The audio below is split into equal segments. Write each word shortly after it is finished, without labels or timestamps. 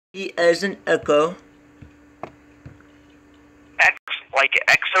E as in echo. X like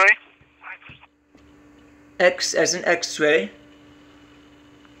X-ray. X as in X-ray.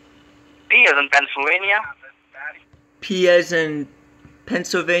 P as in Pennsylvania. P as in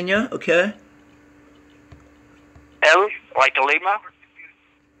Pennsylvania, okay. L like Lima.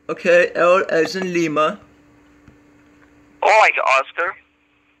 Okay, L as in Lima. O like Oscar.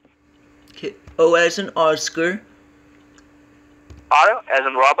 Okay, O as in Oscar. R as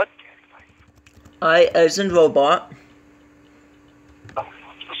in Robert. I as in robot.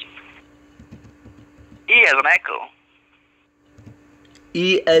 E as in Echo.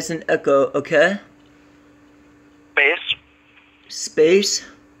 E as in echo, okay. Space. Space.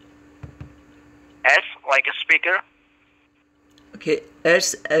 S like a speaker. Okay,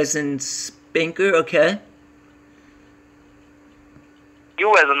 S as in spanker, okay.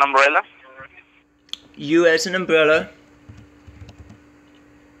 U as an umbrella. U as in umbrella.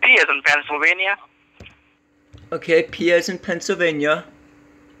 P as in Pennsylvania. Okay, P as in Pennsylvania.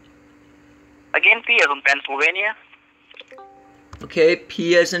 Again P as in Pennsylvania. Okay,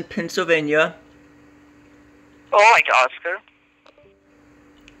 P as in Pennsylvania. O like Oscar.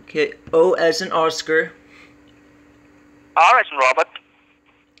 Okay, O as in Oscar. R as in Robert.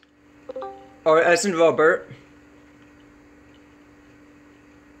 R as in Robert.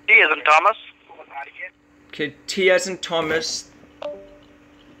 T as in Thomas. Okay, T as in Thomas.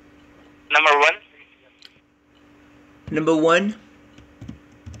 Number 1. Number 1.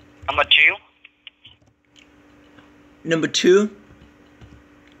 Number 2. Number 2.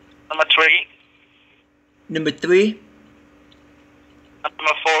 Number 3. Number 3.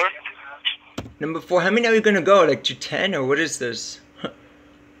 Number 4. Number 4. How many are we gonna go? Like to 10 or what is this?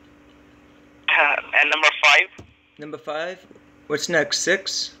 And number 5. Number 5. What's next?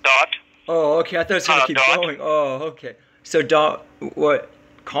 6. Dot. Oh, okay. I thought it was gonna keep Dot. going. Oh, okay. So dot. What?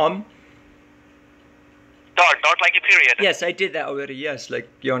 Com? Dot like a period. Yes, I did that already. Yes, like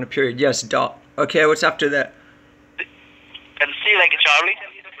you're on a period. Yes, dot. Okay, what's after that? And C like a Charlie.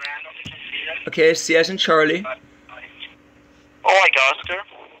 Okay, C as in Charlie. O like Oscar.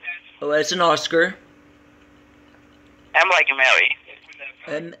 O as in Oscar. M like Mary.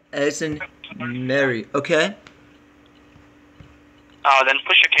 M as in Mary. Okay. Then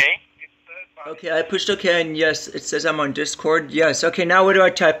push OK. Okay, I pushed OK, and yes, it says I'm on Discord. Yes. Okay, now what do I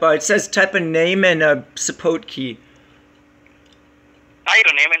type? It says type a name and a support key. Type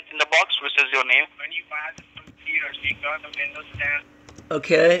your name in the box, which is your name.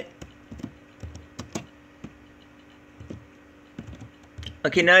 Okay.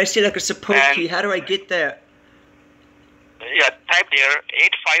 Okay, now I see like a support key. How do I get that? Yeah, type there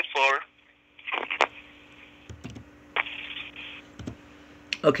 854.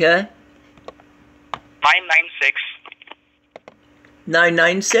 Okay. 996.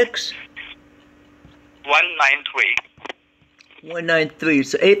 996. 193. 193.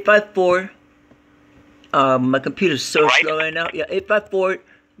 So 854. My computer's so Right. slow right now. Yeah, 854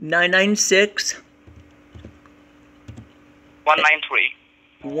 996 193.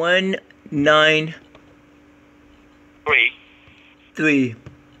 193. 3.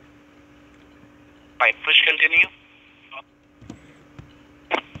 Right, push continue.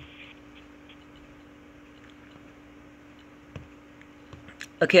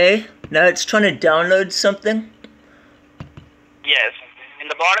 Okay, now it's trying to download something. Yes. In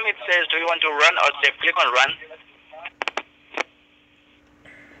the bottom it says, do you want to run or say click on run?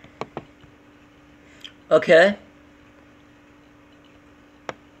 Okay.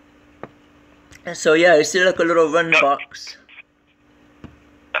 So yeah, I see like a little run box.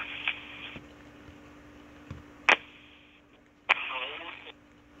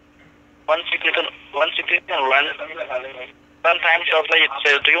 Once you click on run, sometimes shortly it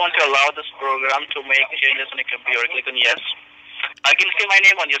says, do you want to allow this program to make changes on your computer? Click on yes. I can see my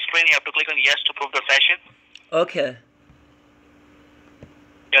name on your screen. You have to click on yes to prove the session. Okay.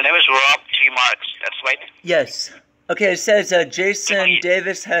 Your name is Rob G. Marks. That's right. Yes. Okay, it says Jason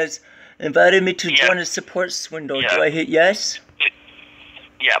Davis has invited me to join a support swindle. Yeah. Do I hit yes?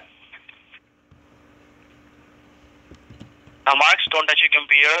 Yep. Now, Marks, don't touch your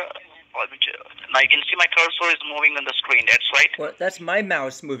computer. Now you can see my cursor is moving on the screen. That's right. Well, that's my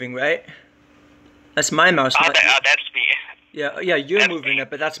mouse moving, right? That's my mouse. That's me. Yeah, you're moving it,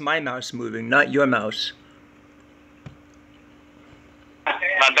 but that's my mouse moving, not your mouse.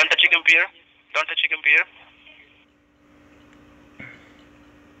 Now, don't touch your computer. Don't touch your computer.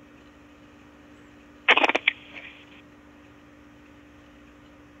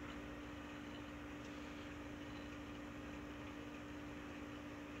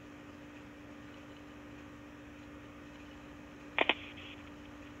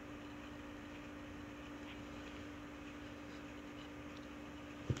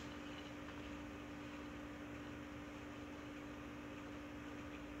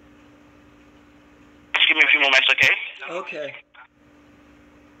 give me a few moments, okay? Okay.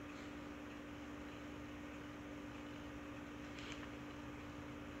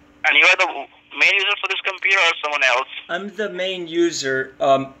 And you are the main user for this computer or someone else? I'm the main user.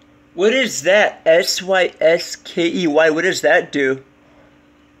 What is that? SYSKEY. What does that do?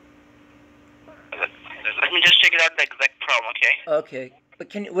 Let me just check it out the exact problem, okay? Okay.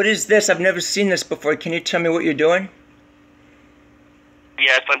 But what is this? I've never seen this before. Can you tell me what you're doing?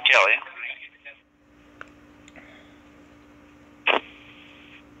 Yes, I'll tell you.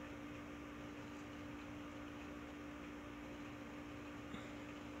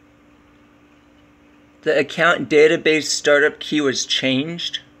 The account database startup key was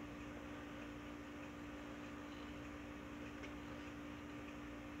changed.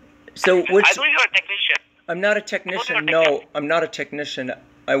 So what's... I believe you're a technician. I'm not a technician. No, I'm not a technician.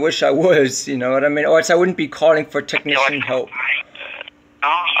 I wish I was, you know what I mean? Or else I wouldn't be calling for technician help.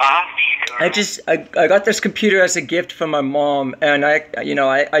 I got this computer as a gift from my mom, and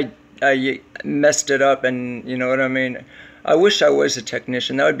I messed it up, and you know what I mean? I wish I was a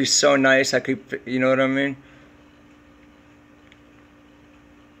technician. That would be so nice. I could, you know what I mean?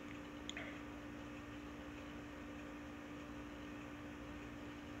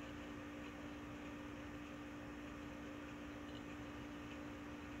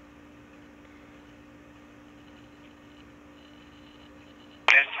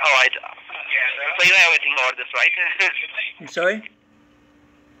 Alright. So you know everything about this, right? I'm sorry?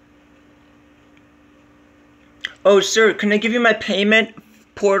 Oh, sir, can I give you my payment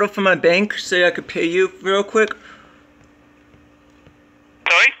portal for my bank so I could pay you real quick?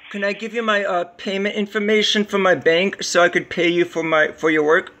 Sorry? Can I give you my payment information for my bank so I could pay you for your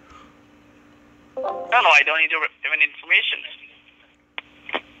work? No, I don't need your information.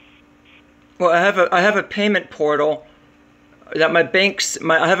 Well, I have a payment portal that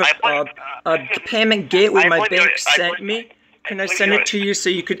I have a payment gateway my bank sent me. Can I send it to you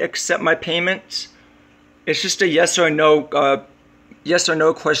so you could accept my payments? It's just a yes or no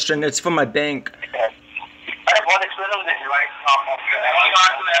question. It's for my bank.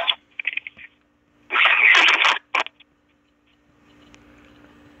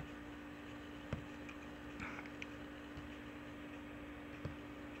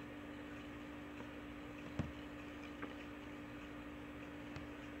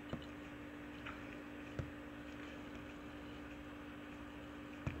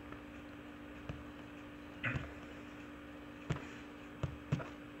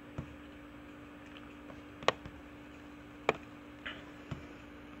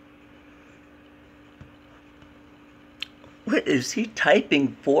 What is he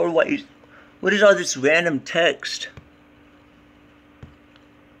typing for? What is all this random text?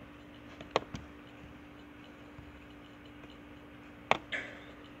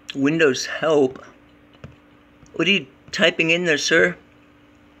 Windows help. What are you typing in there, sir?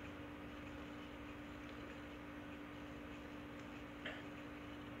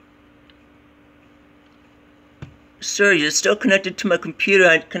 Sir, you're still connected to my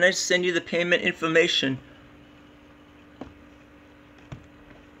computer. Can I send you the payment information?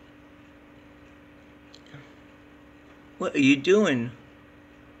 What are you doing?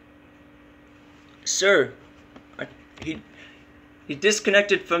 Sir, he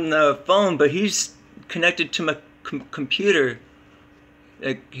disconnected from the phone, but he's connected to my computer.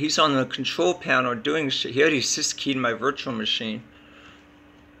 Like, he's on the control panel doing shit. He already syskeyed my virtual machine.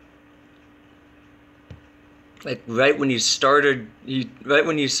 Like, right when he saw the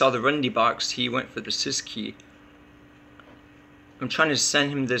Rundi Box, he went for the syskey. I'm trying to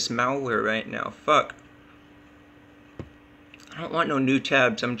send him this malware right now. Fuck. I don't want no new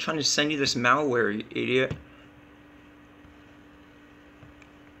tabs. I'm trying to send you this malware, you idiot.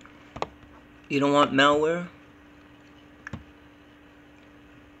 You don't want malware?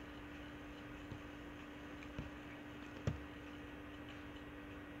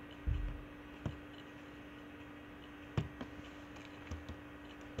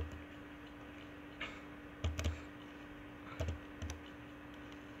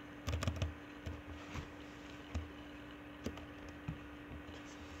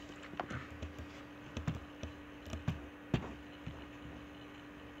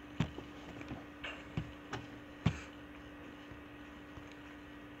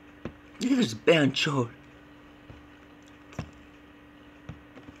 Look at this banjo.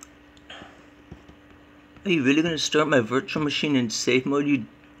 Are you really gonna start my virtual machine in safe mode, you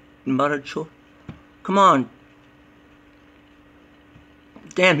macho? Come on.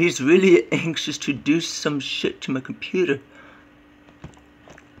 Damn, he's really anxious to do some shit to my computer.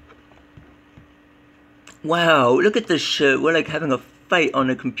 Wow, look at this shit. We're like having a fight on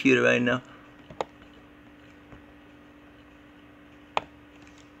the computer right now.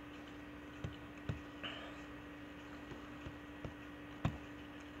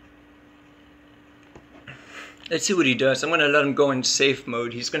 Let's see what he does. I'm going to let him go in safe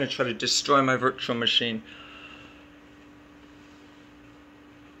mode. He's going to try to destroy my virtual machine.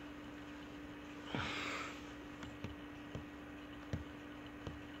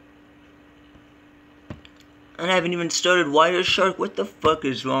 And I haven't even started Wireshark. What the fuck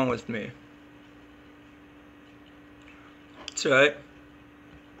is wrong with me? It's alright.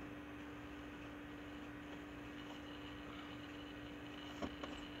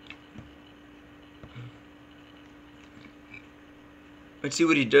 Let's see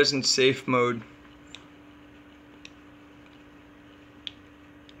what he does in safe mode.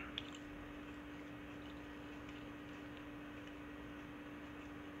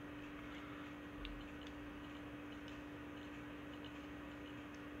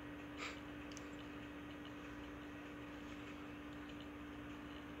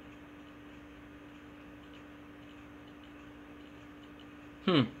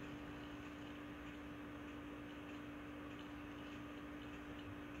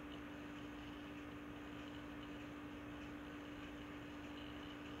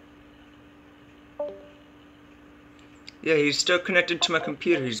 Yeah, he's still connected to my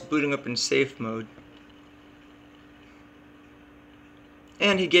computer. He's booting up in safe mode.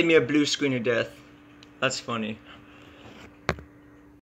 And he gave me a blue screen of death. That's funny.